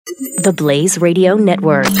The Blaze Radio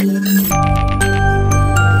Network.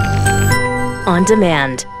 On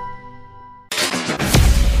demand.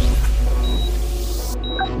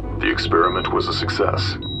 The experiment was a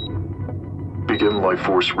success. Begin Life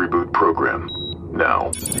Force Reboot Program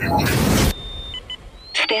now.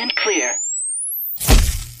 Stand clear.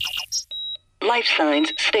 Life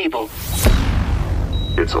signs stable.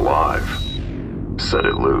 It's alive. Set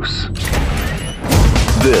it loose.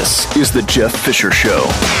 This is the Jeff Fisher Show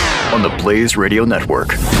on the Blaze Radio Network.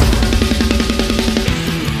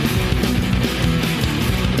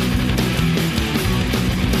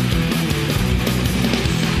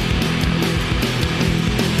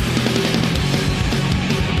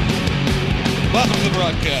 Welcome to the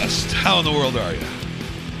broadcast. How in the world are you?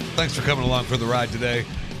 Thanks for coming along for the ride today.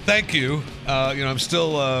 Thank you. I'm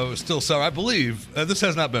still sorry. I believe this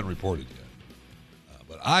has not been reported yet.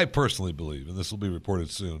 I personally believe, and this will be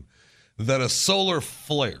reported soon, that a solar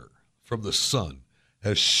flare from the sun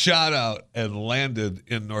has shot out and landed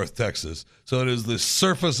in North Texas. So it is the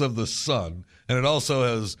surface of the sun, and it also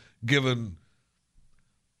has given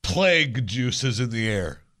plague juices in the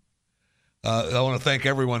air. I want to thank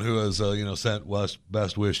everyone who has, sent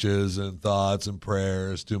best wishes and thoughts and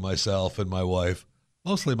prayers to myself and my wife,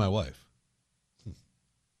 mostly my wife.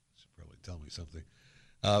 Should probably tell me something.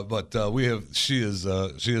 But she is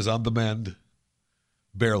on the mend,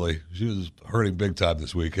 barely. She was hurting big time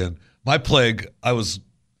this weekend. My plague, I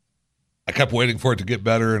kept waiting for it to get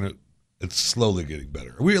better, and it's slowly getting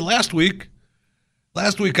better. Last week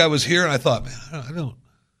I was here, and I thought, man, I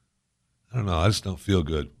don't know, I just don't feel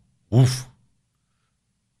good. Oof.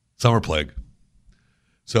 Summer plague.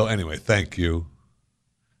 So anyway, thank you.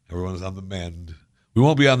 Everyone's on the mend. We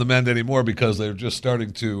won't be on the mend anymore because they're just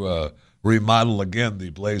starting to remodel again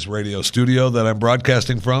the Blaze Radio studio that I'm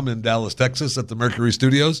broadcasting from in Dallas, Texas at the Mercury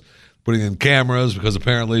Studios, putting in cameras because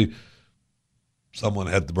apparently someone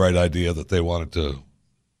had the bright idea that they wanted to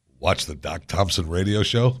watch the Doc Thompson radio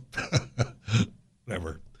show.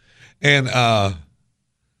 Whatever. And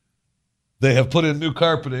they have put in new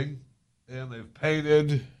carpeting and they've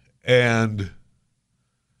painted, and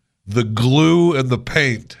the glue and the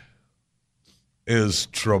paint is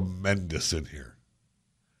tremendous in here.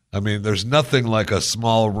 I mean, there's nothing like a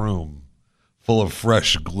small room full of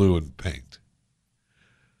fresh glue and paint.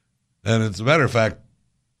 And as a matter of fact,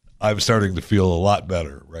 I'm starting to feel a lot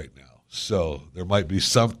better right now. So there might be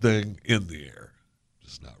something in the air.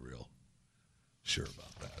 Just not real sure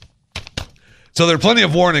about that. So there are plenty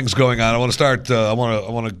of warnings going on. I want to start. I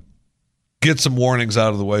want to get some warnings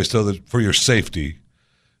out of the way so that for your safety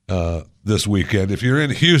this weekend. If you're in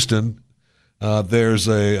Houston, there's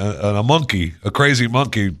a monkey, a crazy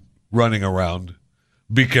monkey running around.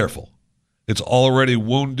 Be careful. It's already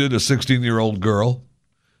wounded a 16-year-old girl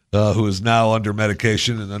who is now under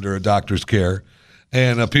medication and under a doctor's care.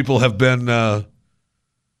 And people have been,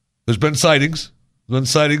 there's been sightings. There's been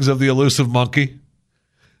sightings of the elusive monkey.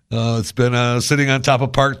 It's been sitting on top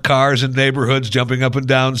of parked cars in neighborhoods, jumping up and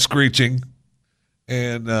down, screeching,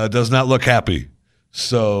 and does not look happy.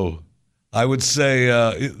 So I would say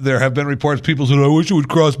there have been reports. People said, I wish it would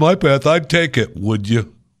cross my path. I'd take it. Would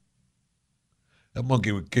you? That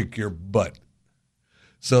monkey would kick your butt.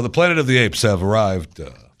 So the Planet of the Apes have arrived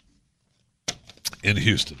in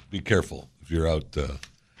Houston. Be careful if you're out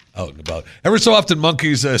and about. Every so often,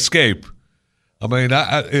 monkeys escape. I mean,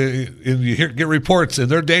 you get reports,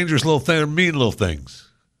 and they're dangerous little things. They're mean little things.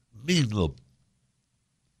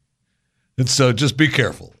 And so just be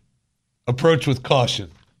careful. Approach with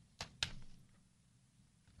caution.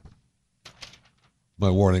 My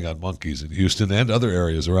warning on monkeys in Houston and other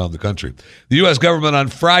areas around the country. The U.S. government on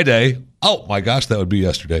Friday, oh my gosh, that would be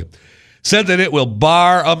yesterday, said that it will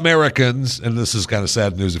bar Americans, and this is kind of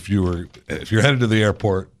sad news if you're headed to the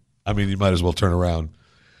airport, I mean, you might as well turn around,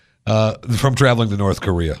 from traveling to North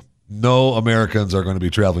Korea. No Americans are going to be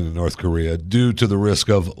traveling to North Korea due to the risk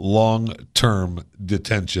of long-term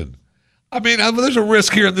detention. I mean, there's a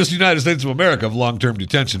risk here in this United States of America of long-term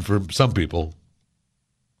detention for some people.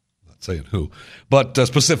 Saying who, but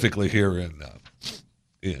specifically here in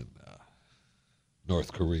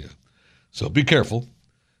North Korea. So be careful.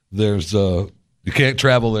 There's you can't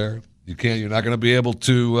travel there. You're not going to be able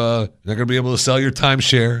to. You're not going to be able to sell your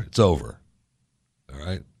timeshare. It's over. All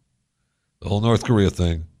right. The whole North Korea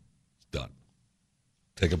thing is done.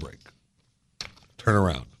 Take a break. Turn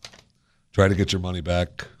around. Try to get your money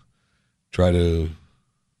back. Try to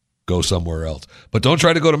go somewhere else, but don't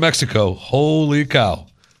try to go to Mexico. Holy cow.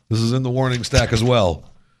 This is in the warning stack as well.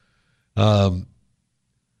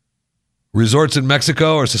 Resorts in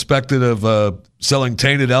Mexico are suspected of selling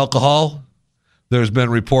tainted alcohol There's been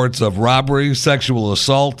reports of robbery, sexual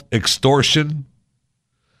assault, extortion.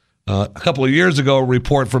 A couple of years ago, a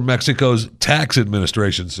report from Mexico's Tax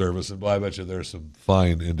Administration Service, and boy, I bet you there's some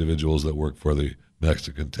fine individuals that work for the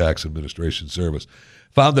Mexican Tax Administration Service,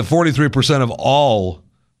 found that 43% of all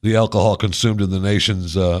the alcohol consumed in the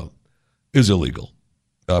nation's is illegal,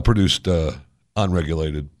 produced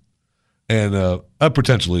unregulated, and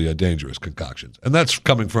potentially dangerous concoctions. And that's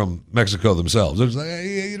coming from Mexico themselves. It's like,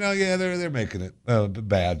 they're making it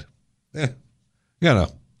bad.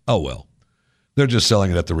 Oh well. They're just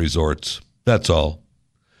selling it at the resorts. That's all.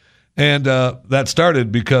 And that started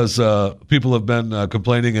because people have been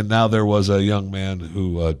complaining, and now there was a young man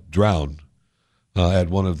who drowned at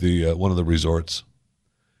one of the resorts.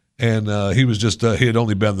 And he was just he had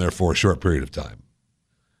only been there for a short period of time.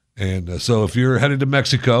 And so if you're headed to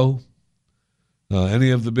Mexico,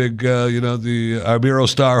 any of the big, the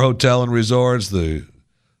Iberostar Hotel and Resorts, the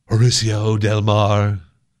Mauricio Del Mar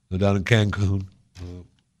down in Cancun,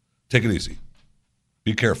 take it easy.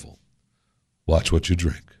 Be careful. Watch what you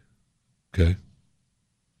drink. Okay?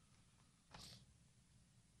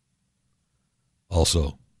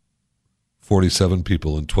 Also, 47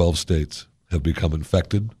 people in 12 states have become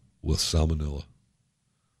infected with salmonella.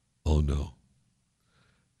 Oh, no.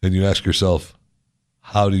 And you ask yourself,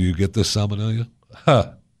 how do you get this salmonella?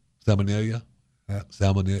 Salmonella?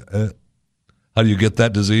 Salmonella? How do you get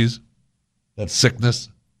that disease? That sickness?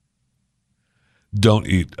 Don't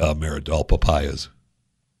eat Meridol papayas.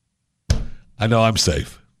 I know I'm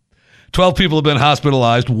safe. 12 people have been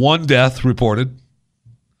hospitalized. 1 death reported.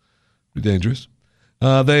 Be dangerous.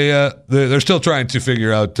 They're still trying to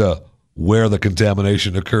figure out where the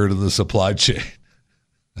contamination occurred in the supply chain.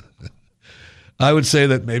 I would say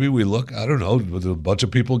that maybe we look, I don't know, did a bunch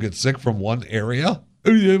of people get sick from one area?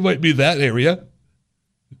 It might be that area.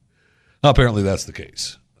 Apparently that's the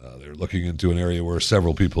case. They're looking into an area where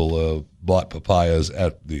several people bought papayas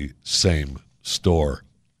at the same store.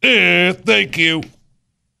 Thank you.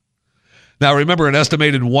 Now, remember, an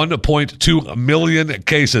estimated 1.2 million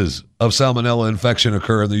cases of salmonella infection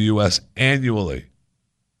occur in the U.S. annually.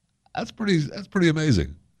 That's pretty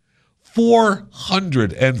amazing.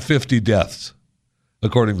 450 deaths,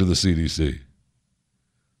 according to the CDC.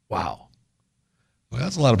 Wow. Well,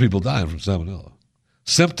 that's a lot of people dying from salmonella.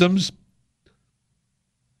 Symptoms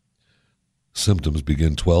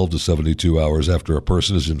begin 12 to 72 hours after a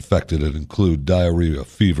person is infected and include diarrhea,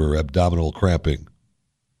 fever, abdominal cramping.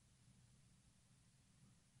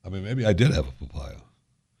 I mean, maybe I did have a papaya.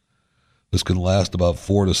 This can last about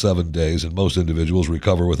 4 to 7 days, and most individuals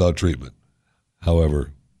recover without treatment.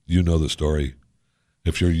 However, you know the story.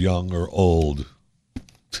 If you're young or old,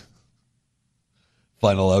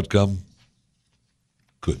 final outcome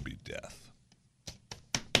could be death.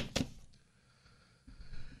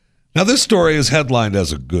 Now, this story is headlined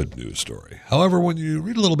as a good news story. However, when you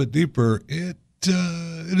read a little bit deeper, it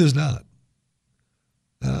is not.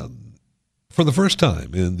 For the first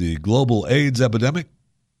time in the global AIDS epidemic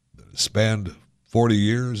that has spanned 40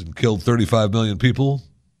 years and killed 35 million people,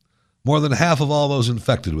 more than half of all those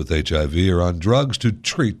infected with HIV are on drugs to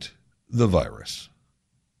treat the virus.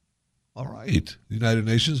 All right. The United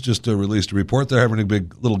Nations just released a report. They're having a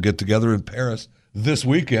big little get-together in Paris this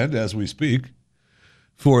weekend as we speak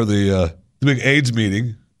for the big AIDS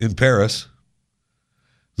meeting in Paris.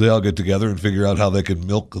 They all get together and figure out how they can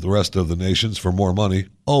milk the rest of the nations for more money.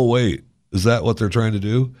 Oh, wait. Is that what they're trying to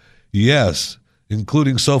do? Yes,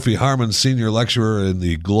 including Sophie Harman, senior lecturer in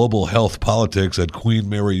the global health politics at Queen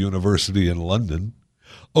Mary University in London.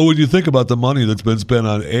 Oh, when you think about the money that's been spent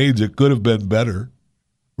on AIDS, it could have been better.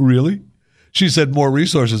 Really? She said more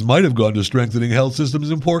resources might have gone to strengthening health systems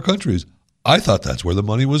in poor countries. I thought that's where the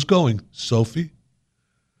money was going, Sophie.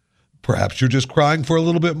 Perhaps you're just crying for a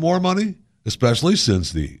little bit more money, especially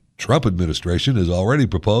since the Trump administration has already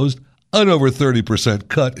proposed an over 30%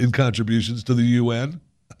 cut in contributions to the UN.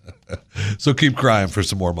 So keep crying for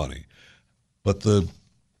some more money. But the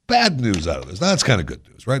bad news out of this, that's kind of good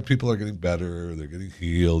news, right? People are getting better. They're getting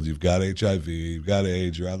healed. You've got HIV. You've got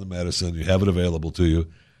AIDS. You're on the medicine. You have it available to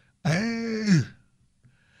you.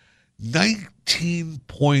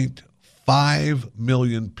 19.5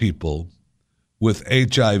 million people with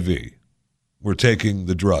HIV were taking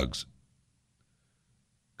the drugs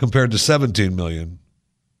compared to 17 million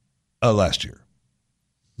last year.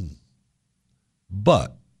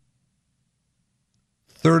 But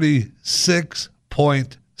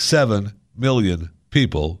 36.7 million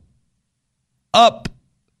people, up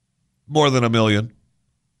more than a million,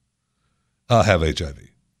 have HIV.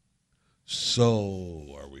 So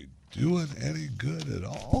are we doing any good at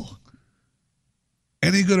all?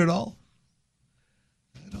 Any good at all?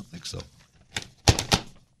 I don't think so.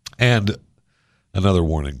 And another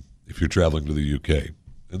warning, if you're traveling to the UK,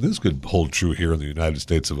 and this could hold true here in the United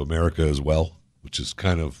States of America as well, which is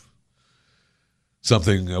kind of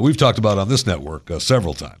something we've talked about on this network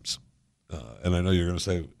several times. And I know you're going to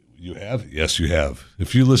say, you have? Yes, you have.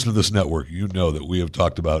 If you listen to this network, you know that we have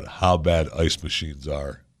talked about how bad ice machines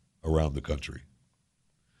are around the country.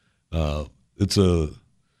 Ice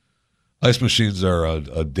machines are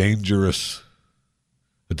a dangerous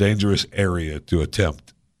area to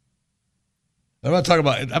attempt. I'm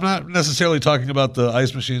not necessarily talking about the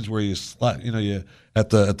ice machines where you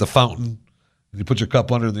at the fountain and you put your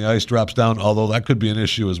cup under and the ice drops down, although that could be an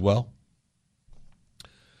issue as well.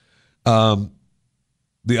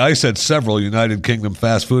 The ice at several United Kingdom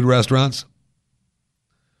fast food restaurants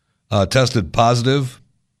tested positive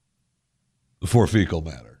for fecal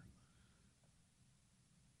matter.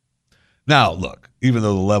 Now, look, even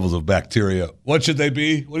though the levels of bacteria, what should they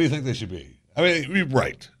be? What do you think they should be? I mean, you're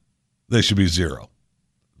right. They should be 0.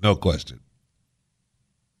 No question.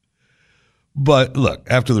 But look,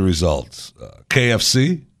 after the results,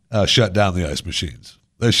 KFC shut down the ice machines.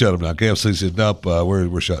 They shut them down. KFC said, nope,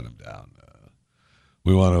 we're shutting them down.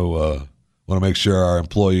 We want to make sure our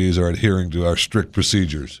employees are adhering to our strict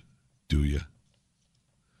procedures. Do you?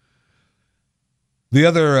 The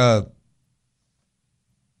other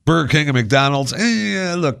Burger King and McDonald's.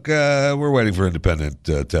 Look, we're waiting for independent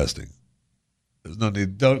testing. There's no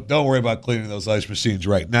need. Don't worry about cleaning those ice machines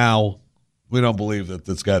right now. We don't believe that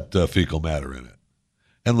it's got fecal matter in it.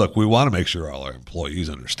 And look, we want to make sure all our employees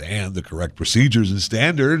understand the correct procedures and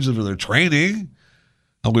standards of their training.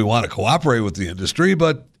 And we want to cooperate with the industry,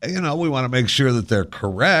 but, we want to make sure that they're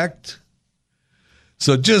correct.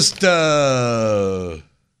 So just, I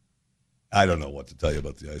don't know what to tell you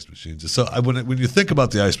about the ice machines. So when you think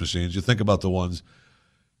about the ice machines, you think about the ones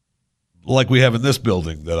like we have in this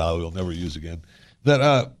building that I will never use again,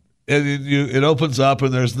 that it opens up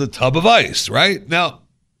and there's the tub of ice, right? Now,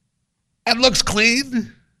 it looks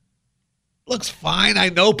clean. Looks fine. I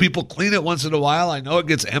know people clean it once in a while. I know it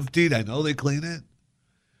gets emptied. I know they clean it.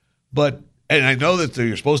 And I know that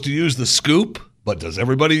you're supposed to use the scoop, but does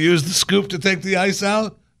everybody use the scoop to take the ice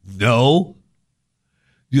out? No.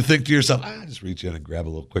 You think to yourself, just reach in and grab a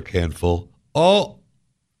little quick handful. Oh,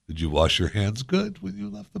 did you wash your hands good when you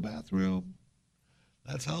left the bathroom?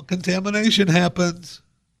 That's how contamination happens.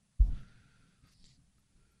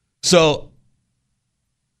 So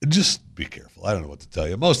just be careful. I don't know what to tell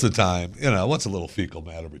you. Most of the time, what's a little fecal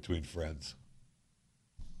matter between friends?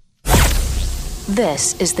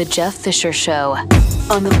 This is the Jeff Fisher Show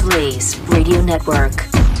on the Blaze Radio Network.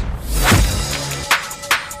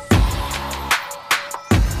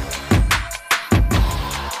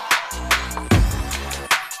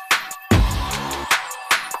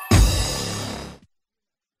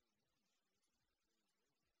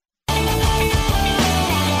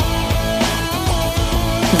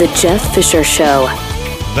 The Jeff Fisher Show.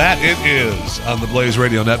 That it is on the Blaze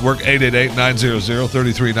Radio Network.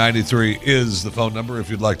 888-900-3393 is the phone number if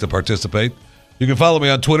you'd like to participate. You can follow me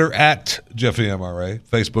on Twitter at JeffyMRA,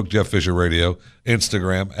 Facebook Jeff Fisher Radio,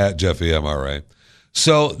 Instagram at JeffyMRA.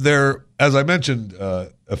 So there, as I mentioned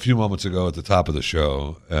a few moments ago at the top of the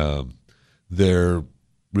show, they're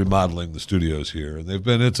remodeling the studios here, and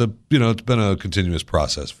it's been a continuous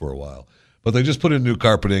process for a while. But they just put in new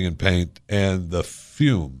carpeting and paint, and the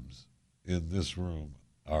fumes in this room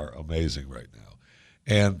are amazing right now.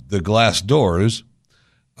 And the glass doors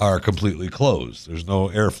are completely closed. There's no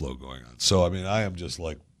airflow going on. So, I am just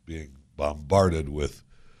like being bombarded with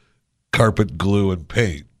carpet glue and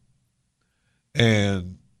paint.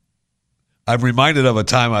 And I'm reminded of a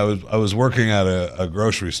time I was working at a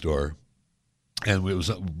grocery store, and it was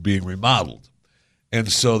being remodeled. And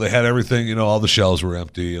so they had everything, all the shelves were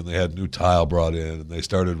empty, and they had new tile brought in, and they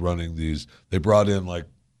started running these. They brought in like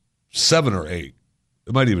 7 or 8.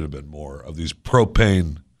 It might even have been more of these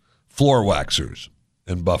propane floor waxers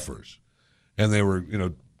and buffers. And they were,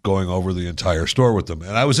 going over the entire store with them.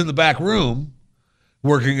 And I was in the back room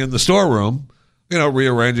working in the storeroom,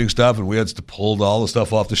 rearranging stuff, and we had to pull all the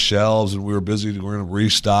stuff off the shelves, and we were busy. We were going to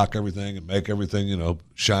restock everything and make everything,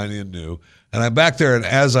 shiny and new. And I'm back there, and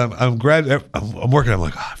as I'm working, I'm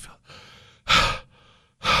like, I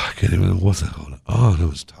can't even, what's that going on? And I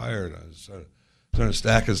was tired. I was started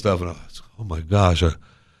stacking stuff, and I was, oh my gosh, I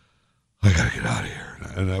got to get out of here.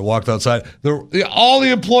 And I walked outside. All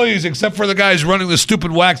the employees, except for the guys running the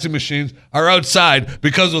stupid waxing machines, are outside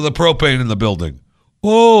because of the propane in the building.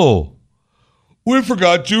 Oh, we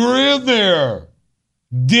forgot you were in there.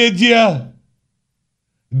 Did ya?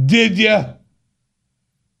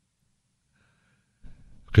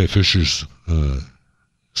 Okay, Fisher's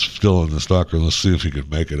still in the stock room. Let's see if he can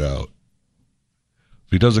make it out.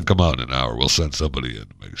 If he doesn't come out in an hour, we'll send somebody in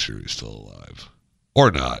to make sure he's still alive.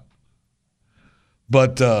 Or not.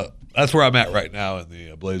 But that's where I'm at right now in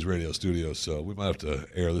the Blaze Radio studio, so we might have to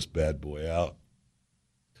air this bad boy out.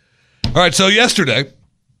 All right, so yesterday,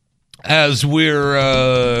 as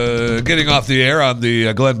we're getting off the air on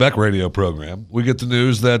the Glenn Beck radio program, we get the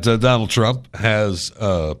news that Donald Trump has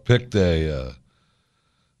picked a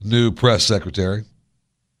new press secretary,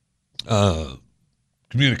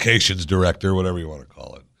 communications director, whatever you want to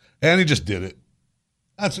call it, and he just did it.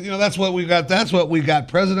 That's what we got. That's what we got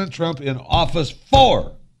President Trump in office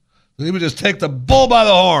for. He would just take the bull by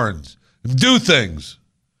the horns and do things.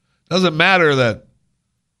 Doesn't matter that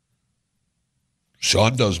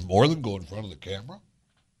Sean does more than go in front of the camera.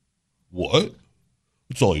 What?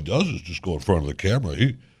 That's all he does is just go in front of the camera.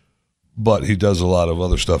 But he does a lot of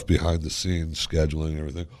other stuff behind the scenes, scheduling and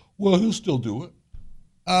everything. Well, he'll still do it.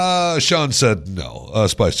 Sean said no.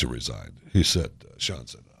 Spicer resigned. Sean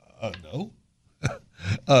said, no.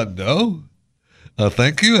 No.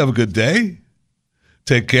 Thank you. Have a good day.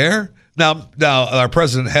 Take care. Now, our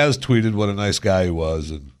president has tweeted what a nice guy he was,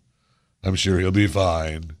 and I'm sure he'll be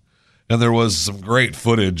fine. And there was some great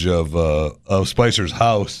footage of Spicer's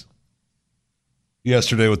house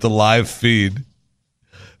yesterday with the live feed.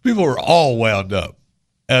 People were all wound up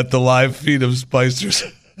at the live feed of Spicer's.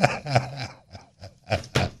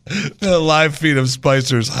 The live feed of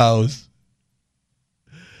Spicer's house.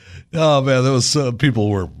 Oh man, there was people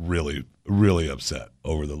were really, really upset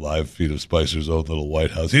over the live feed of Spicer's own little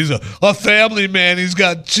White House. He's a family man. He's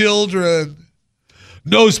got children.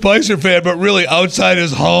 No Spicer fan, but really outside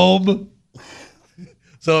his home.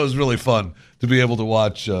 So it was really fun to be able to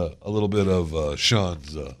watch a little bit of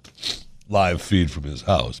Sean's live feed from his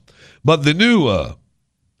house. But the new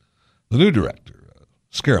director,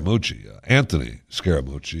 Scaramucci, Anthony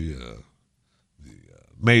Scaramucci, the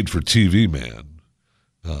made-for-TV man,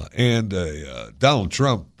 and a Donald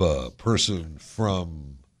Trump person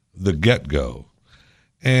from the get-go.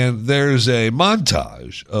 And there's a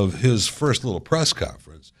montage of his first little press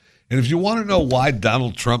conference. And if you want to know why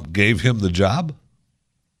Donald Trump gave him the job,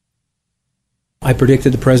 I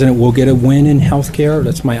predicted the president will get a win in health care.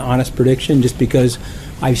 That's my honest prediction, just because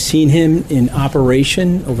I've seen him in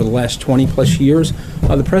operation over the last 20 plus years.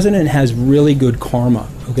 The president has really good karma,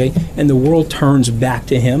 okay? And the world turns back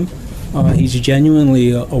to him. He's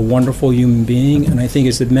genuinely a wonderful human being, and I think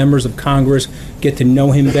as the members of Congress get to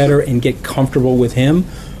know him better and get comfortable with him,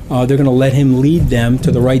 they're going to let him lead them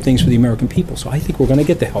to the right things for the American people. So I think we're going to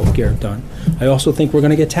get the health care done. I also think we're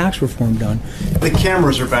going to get tax reform done. The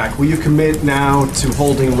cameras are back. Will you commit now to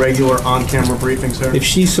holding regular on-camera briefings there? If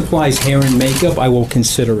she supplies hair and makeup, I will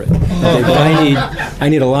consider it. Okay, but I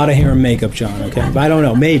need a lot of hair and makeup, John. Okay, but I don't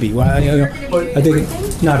know. Maybe. Well, I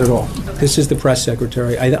think not at all. This is the press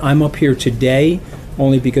secretary. I'm up here today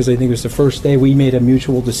only because I think it was the first day we made a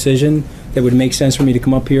mutual decision that would make sense for me to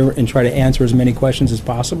come up here and try to answer as many questions as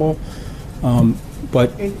possible.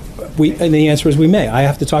 But the answer is we may. I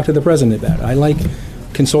have to talk to the president about it. I like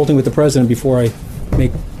consulting with the president before I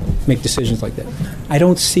make decisions like that. I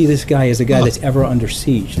don't see this guy as a guy that's ever under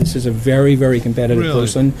siege. This is a very, very competitive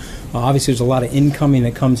person. Obviously, there's a lot of incoming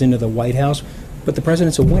that comes into the White House, but the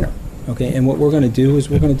president's a winner. Okay, and what we're going to do is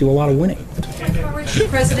we're going to do a lot of winning.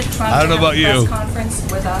 President Trump, I don't know about you. Press conference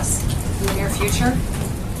with us in the near future.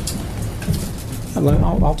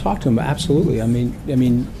 I'll talk to him. Absolutely. I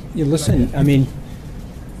mean, you listen. I mean,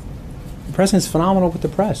 the president's phenomenal with the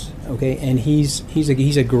press. Okay, and he's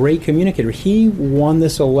a great communicator. He won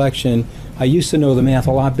this election. I used to know the math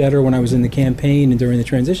a lot better when I was in the campaign and during the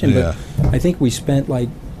transition. But I think we spent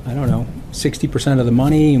 60% of the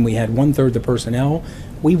money, and we had 1/3 the personnel.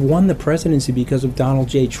 We won the presidency because of Donald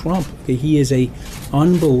J. Trump. Okay, he is a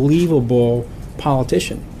unbelievable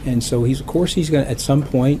politician, and so he's going to at some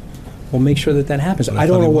point. We'll make sure that happens. I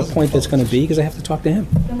don't know what point that's going to be because I have to talk to him.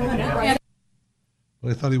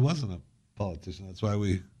 Well, I thought he wasn't a politician. That's why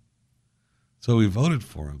we voted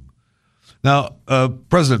for him. Now,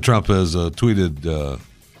 President Trump has tweeted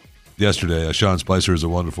yesterday, Sean Spicer is a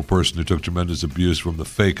wonderful person who took tremendous abuse from the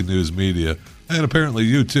fake news media, and apparently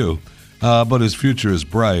you too, but his future is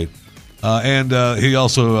bright. And he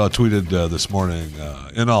also tweeted this morning,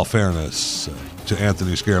 in all fairness to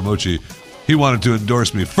Anthony Scaramucci, he wanted to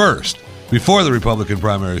endorse me first, before the Republican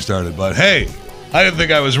primary started, but hey, I didn't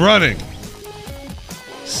think I was running.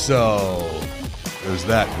 So, there's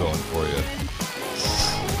that going for you.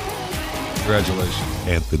 Congratulations,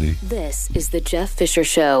 Anthony. This is the Jeff Fisher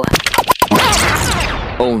Show.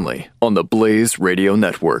 Only on the Blaze Radio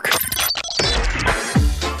Network.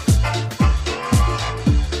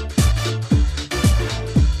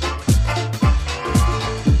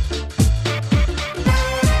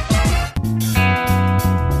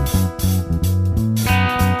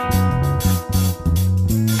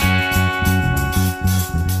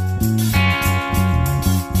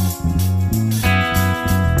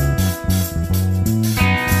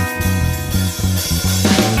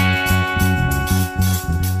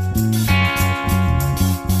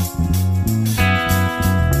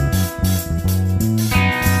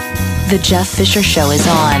 The Jeff Fisher Show is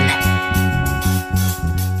on.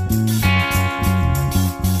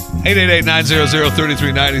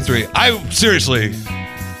 888-900-3393.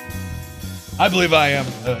 I believe I am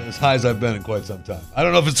as high as I've been in quite some time. I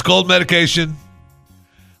don't know if it's cold medication.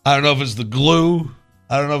 I don't know if it's the glue.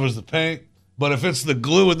 I don't know if it's the paint. But if it's the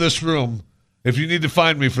glue in this room, if you need to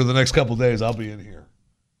find me for the next couple of days, I'll be in here.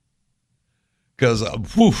 Because, I'm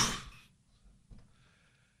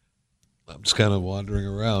just kind of wandering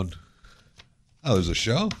around. Oh, there's a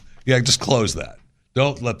show? Yeah, just close that.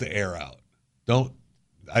 Don't let the air out.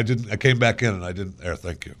 I came back in and I didn't air.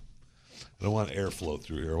 Thank you. I don't want airflow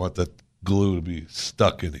through here. I want that glue to be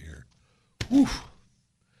stuck in here. Whew.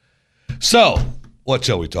 So, what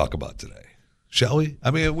shall we talk about today? Shall we? I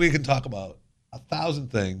mean, we can talk about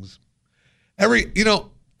 1,000 things.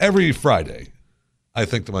 Every Friday, I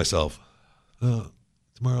think to myself,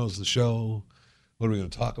 tomorrow's the show. What are we going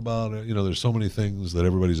to talk about? There's so many things that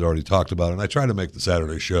everybody's already talked about, and I try to make the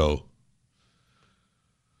Saturday show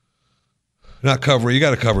not cover. You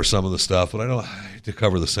got to cover some of the stuff, but I don't have to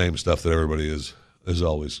cover the same stuff that everybody is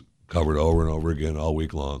always covered over and over again all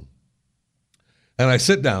week long. And I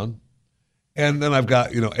sit down, and then I've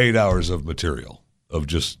got 8 hours of material of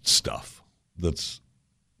just stuff that's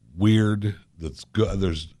weird, that's good.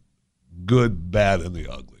 There's good, bad, and the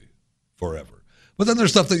ugly forever. But then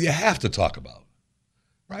there's stuff that you have to talk about,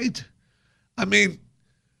 right? I mean,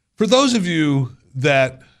 for those of you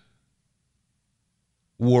that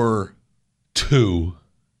were 2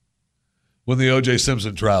 when the O.J.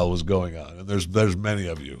 Simpson trial was going on, and there's many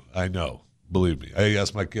of you, I know, believe me. I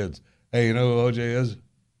ask my kids, hey, you know who O.J. is?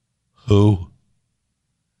 Who?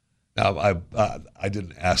 Now, I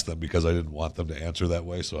didn't ask them because I didn't want them to answer that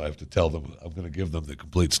way, so I have to tell them, I'm going to give them the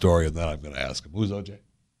complete story, and then I'm going to ask them, who's O.J.?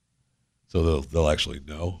 So they'll actually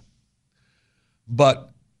know.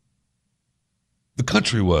 But the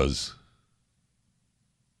country was,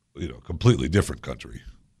 a completely different country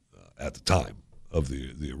at the time of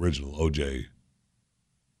the original O.J.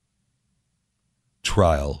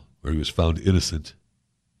 trial, where he was found innocent,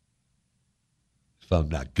 found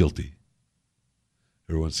not guilty.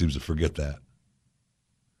 Everyone seems to forget that.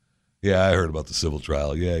 Yeah, I heard about the civil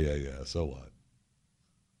trial. Yeah. So what?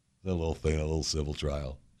 That little thing, a little civil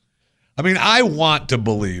trial. I mean, I want to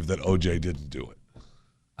believe that O.J. didn't do it.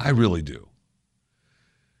 I really do.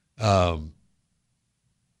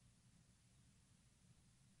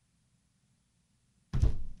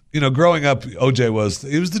 Growing up, O.J. was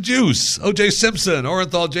the juice. O.J. Simpson,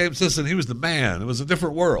 Orenthal James Simpson, he was the man. It was a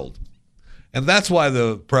different world. And that's why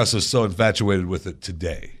the press is so infatuated with it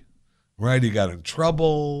today, right? He got in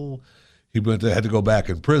trouble. He had to go back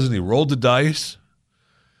in prison. He rolled the dice.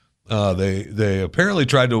 They apparently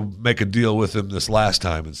tried to make a deal with him this last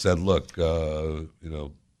time and said, look,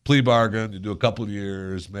 plea bargain, you do a couple of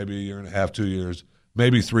years, maybe a year and a half, 2 years,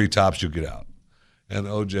 maybe 3 tops, you get out. And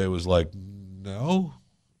O.J. was like, no.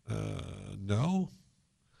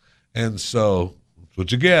 And so that's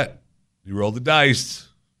what you get. You roll the dice.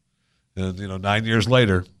 And, 9 years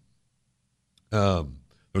later, there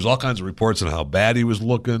was all kinds of reports on how bad he was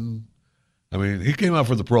looking. I mean, he came out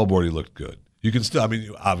for the parole board. He looked good. You can still,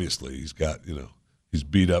 obviously he's got, he's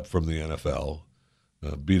beat up from the NFL,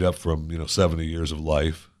 beat up from, 70 years of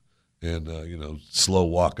life and, slow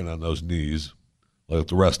walking on those knees like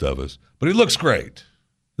the rest of us. But he looks great.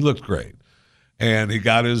 He looked great. And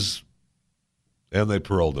and they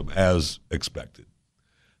paroled him as expected.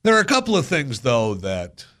 There are a couple of things, though,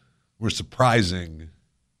 that were surprising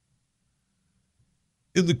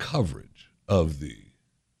in the coverage of the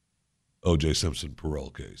O.J. Simpson parole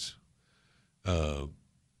case.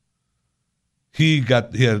 He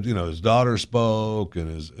had, his daughter spoke and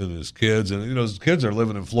his kids, and, his kids are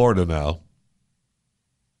living in Florida now.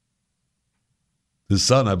 His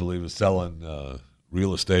son, I believe, is selling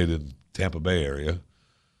real estate in Tampa Bay area.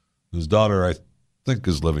 His daughter, I think,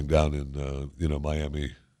 is living down in,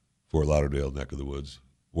 Miami, Fort Lauderdale neck of the woods,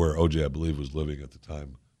 where O.J., I believe, was living at the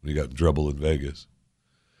time when he got in trouble in Vegas.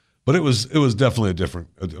 But it was definitely a different.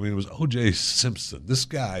 It was O.J. Simpson. This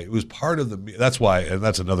guy, it was part of the. That's why, and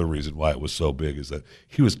that's another reason why it was so big, is that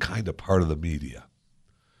he was kind of part of the media.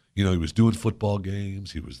 He was doing football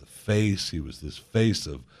games. He was the face. He was this face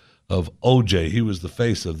of O.J. He was the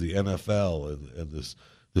face of the NFL and this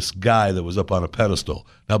guy that was up on a pedestal.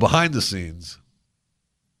 Now, behind the scenes,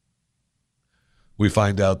 we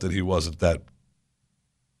find out that he wasn't that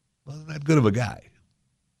good of a guy.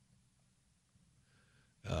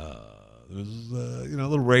 There was,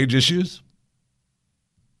 little rage issues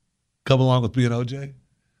come along with being O.J.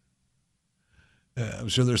 I'm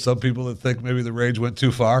sure there's some people that think maybe the rage went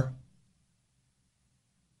too far.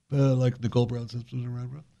 Like Nicole Brown Simpson and Ryan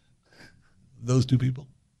Brown. those two people.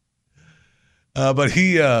 But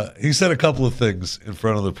he said a couple of things in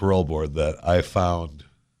front of the parole board that I found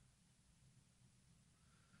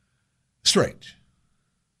strange.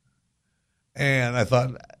 And I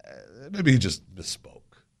thought maybe he just misspoke,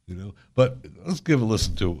 But let's give a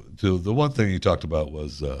listen to the one thing he talked about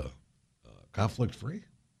was conflict-free.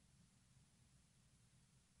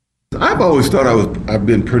 I've always thought I've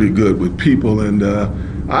been pretty good with people, and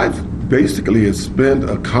I've basically spent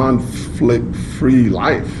a conflict-free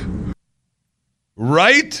life.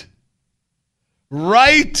 Right?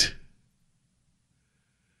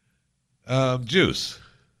 Juice,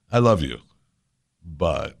 I love you,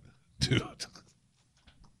 but dude,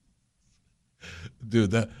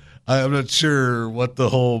 that I'm not sure what the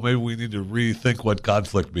whole. Maybe we need to rethink what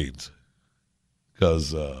conflict means,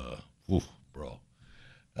 because, bro.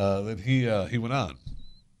 Then he went on.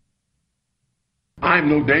 I'm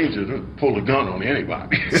no danger to pull a gun on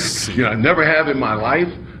anybody. I never have in my life.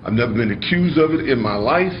 I've never been accused of it in my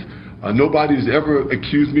life. Nobody's ever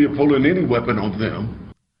accused me of pulling any weapon on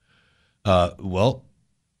them. Well,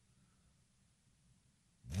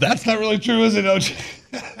 that's not really true, is it, OJ?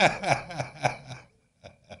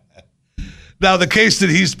 Now, the case that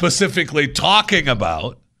he's specifically talking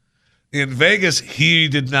about in Vegas, he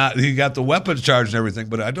got the weapons charge and everything,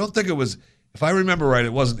 but I don't think it was, if I remember right,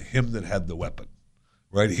 it wasn't him that had the weapon,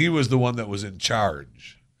 right? He was the one that was in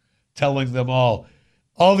charge, telling them all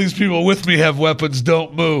these people with me have weapons,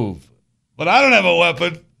 don't move. But I don't have a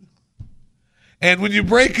weapon. And when you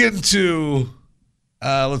break into,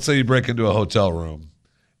 let's say you break into a hotel room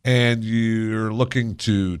and you're looking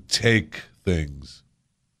to take things,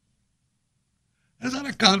 is that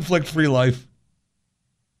a conflict-free life?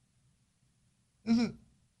 Is it?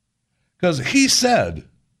 Because he said,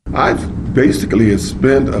 I've basically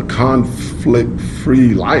spent a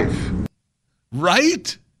conflict-free life.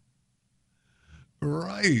 Right.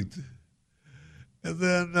 And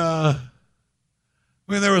then,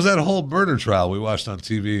 there was that whole murder trial we watched on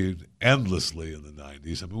TV endlessly in the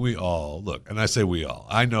 90s. I mean, we all, look, and I say we all,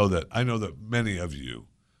 I know that many of you,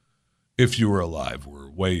 if you were alive,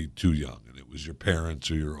 were way too young. It was your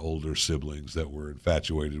parents or your older siblings that were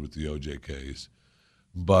infatuated with the OJ case.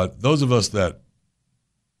 But those of us that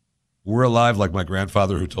were alive, like my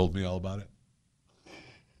grandfather who told me all about it,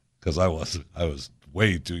 because I was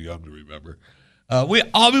way too young to remember. We're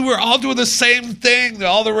all doing the same thing.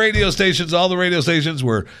 All the radio stations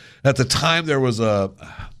were, at the time there was a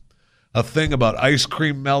thing about ice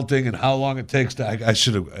cream melting and how long it takes to, I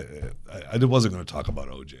wasn't going to talk about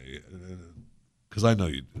OJ because I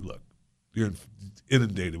know you're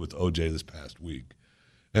inundated with OJ this past week.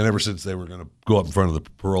 And ever since they were going to go up in front of the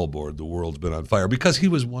parole board, the world's been on fire because he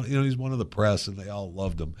was one, he's one of the press and they all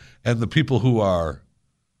loved him. And the people who are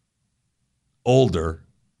older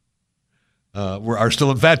are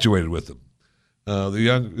still infatuated with him. The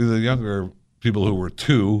younger people who were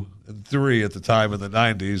 2 and 3 at the time in the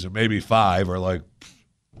 90s, or maybe 5, are like,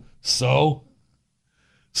 so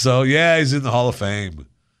yeah, he's in the Hall of Fame.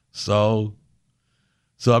 So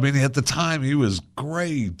I mean, at the time he was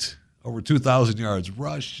great. Over 2,000 yards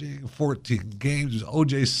rushing, 14 games. It was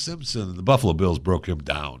O.J. Simpson, and the Buffalo Bills broke him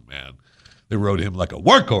down, man. They rode him like a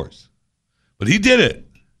workhorse. But he did it.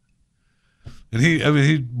 And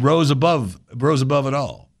he rose above it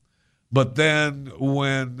all. But then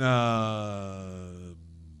when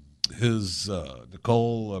his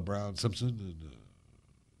Nicole Brown Simpson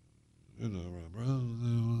when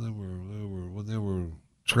they were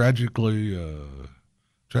tragically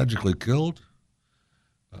killed,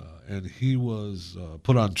 and he was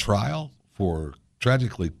put on trial for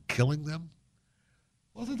tragically killing them.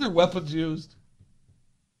 Wasn't there weapons used?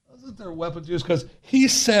 Because he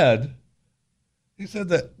said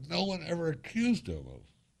that no one ever accused him of.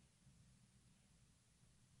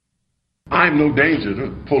 I'm no danger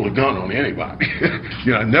to pull a gun on anybody.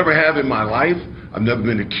 I never have in my life. I've never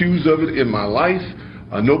been accused of it in my life.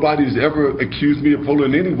 Nobody's ever accused me of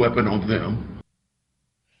pulling any weapon on them.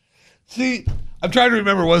 See, I'm trying to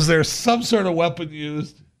remember, was there some sort of weapon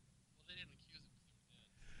used?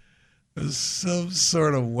 There's some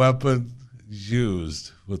sort of weapon used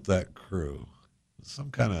with that crew. Some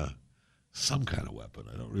kind of weapon.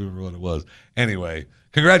 I don't remember what it was. Anyway,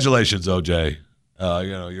 congratulations, OJ.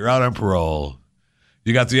 You're out on parole.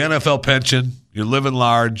 You got the NFL pension. You're living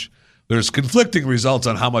large. There's conflicting results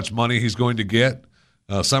on how much money he's going to get.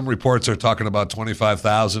 Some reports are talking about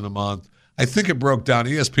 $25,000 a month. I think it broke down.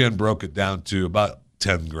 ESPN broke it down to about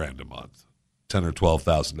 $10,000 a month, $10,000 or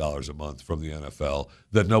 $12,000 a month from the NFL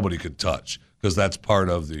that nobody could touch because that's part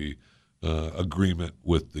of the agreement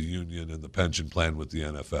with the union and the pension plan with the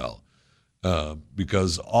NFL.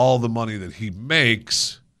 because all the money that he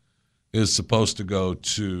makes is supposed to go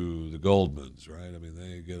to the Goldmans, right? I mean,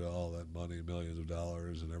 they get all that money, millions of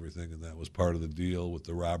dollars and everything, and that was part of the deal with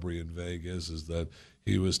the robbery in Vegas, is that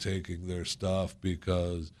he was taking their stuff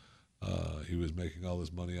because he was making all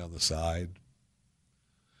this money on the side,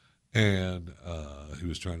 and he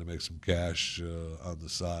was trying to make some cash on the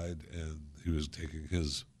side, and he was taking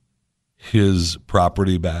his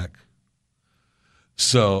property back.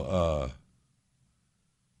 So,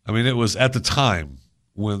 I mean, it was at the time,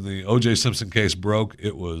 when the O.J. Simpson case broke,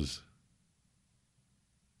 it was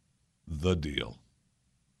the deal.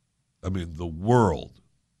 I mean, the world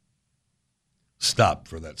stopped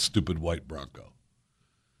for that stupid white Bronco.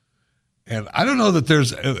 And I don't know that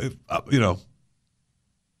there's,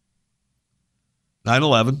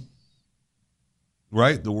 9/11,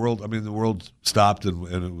 right? The world stopped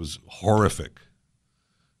and it was horrific.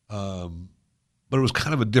 But it was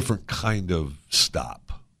kind of a different kind of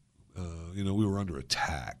stop. We were under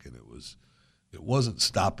attack, and it wasn't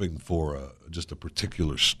stopping for just a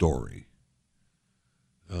particular story.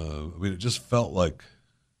 It just felt like,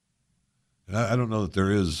 and I don't know that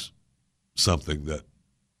there is something that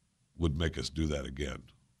would make us do that again.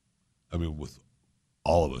 I mean, with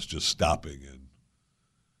all of us just stopping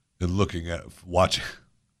and looking at, watching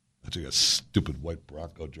a stupid white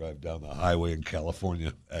Bronco drive down the highway in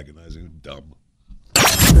California, agonizing and dumb.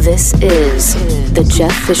 This is The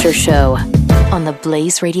Jeff Fisher Show on the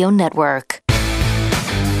Blaze Radio Network.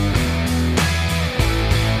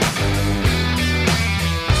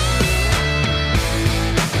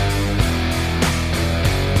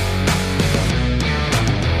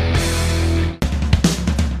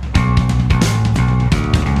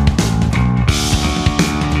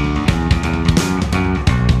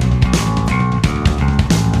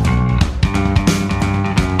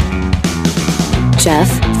 Jeff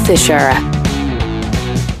Fisher.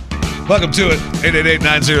 Welcome to it.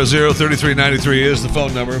 888-900-3393 is the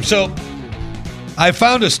phone number. So I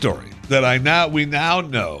found a story that we now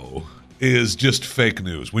know is just fake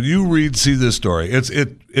news. When you see this story,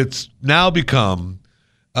 it's now become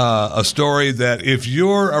a story that if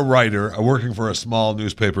you're a writer working for a small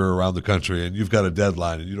newspaper around the country and you've got a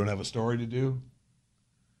deadline and you don't have a story to do,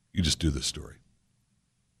 you just do this story.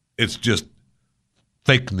 It's just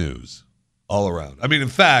fake news all around. I mean, in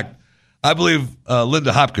fact, I believe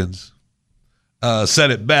Linda Hopkins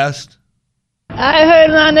said it best. I heard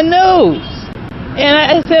it on the news, and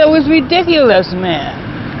I said it was ridiculous,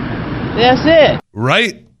 man. That's it.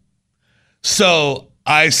 Right? So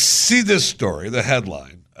I see this story, the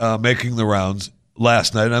headline, making the rounds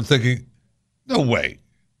last night, and I'm thinking, no way.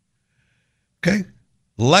 Okay?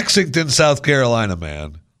 Lexington, South Carolina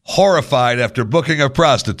man, horrified after booking a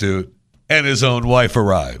prostitute, and his own wife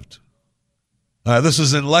arrived. This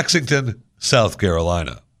is in Lexington, South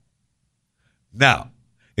Carolina. Now,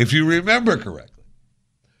 if you remember correctly,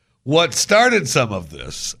 what started some of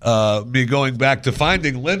this, me going back to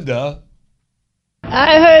finding Linda.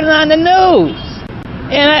 I heard it on the news,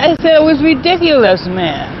 and I said it was ridiculous,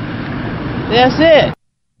 man. That's it.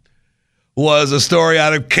 Was a story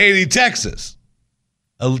out of Katy, Texas,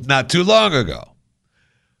 not too long ago,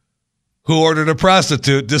 who ordered a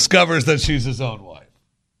prostitute, discovers that she's his own wife.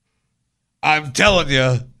 I'm telling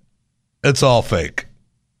you, it's all fake.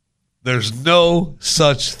 There's no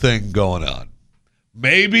such thing going on.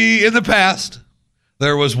 Maybe in the past,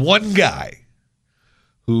 there was one guy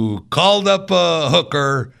who called up a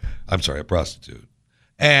prostitute,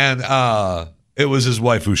 and it was his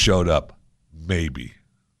wife who showed up. Maybe.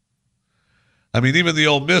 I mean, even the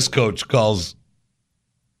Ole Miss coach calls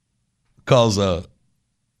an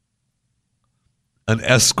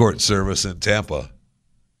escort service in Tampa.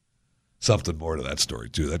 Something more to that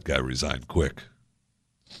story, too. That guy resigned quick.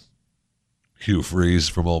 Hugh Freeze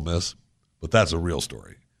from Ole Miss. But that's a real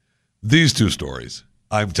story. These two stories,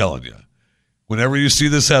 I'm telling you, whenever you see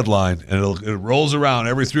this headline, and it rolls around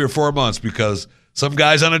every 3 or 4 months because some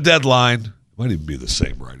guy's on a deadline. It might even be the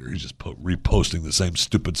same writer. He's just reposting the same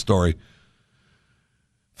stupid story.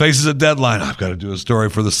 Faces a deadline. I've got to do a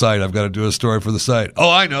story for the site.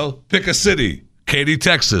 Oh, I know. Pick a city. Katy,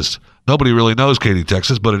 Texas. Nobody really knows Katy,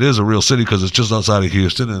 Texas, but it is a real city because it's just outside of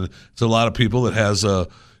Houston, and it's a lot of people that has, they've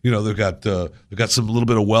got some little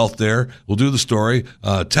bit of wealth there. We'll do the story.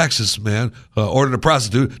 Texas man ordered a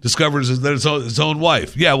prostitute, discovers that it's his own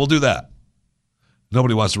wife. Yeah, we'll do that.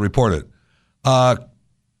 Nobody wants to report it.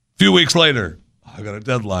 Few weeks later, I got a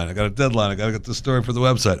deadline. I got to get the story for the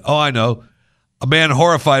website. Oh, I know. A man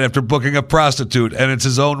horrified after booking a prostitute, and it's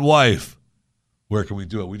his own wife. Where can we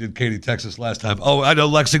do it? We did Katy, Texas last time. Oh, I know,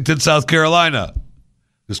 Lexington, South Carolina.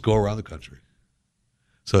 Just go around the country.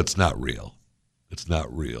 So it's not real. It's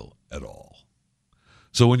not real at all.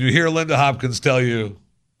 So when you hear Linda Hopkins tell you,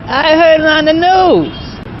 I heard it on the news,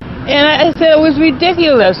 and I said it was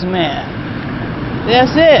ridiculous, man.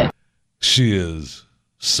 That's it. she is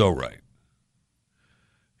so right.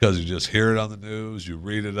 Because you just hear it on the news, you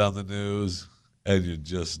read it on the news, and you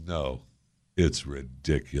just know it's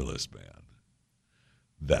ridiculous, man.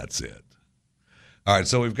 That's it. All right,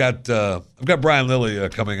 so I've got Brian Lilly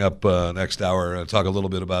coming up next hour. Talk a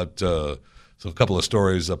little bit about a couple of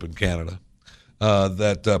stories up in Canada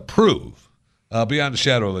that prove, beyond a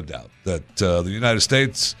shadow of a doubt, that the United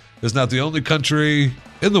States is not the only country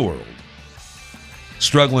in the world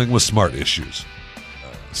struggling with smart issues.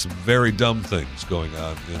 Some very dumb things going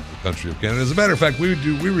on in the country of Canada. As a matter of fact, we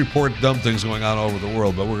report dumb things going on all over the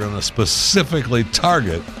world, but we're going to specifically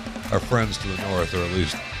target our friends to the north, or at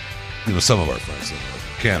least, some of our friends to the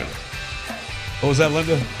north, Canada. What was that,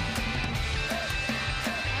 Linda? I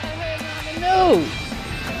heard it on the news,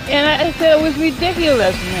 and I said it was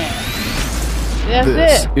ridiculous, man. That's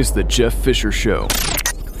This it. is the Jeff Fisher Show,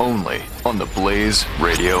 only on the Blaze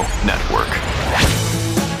Radio Network.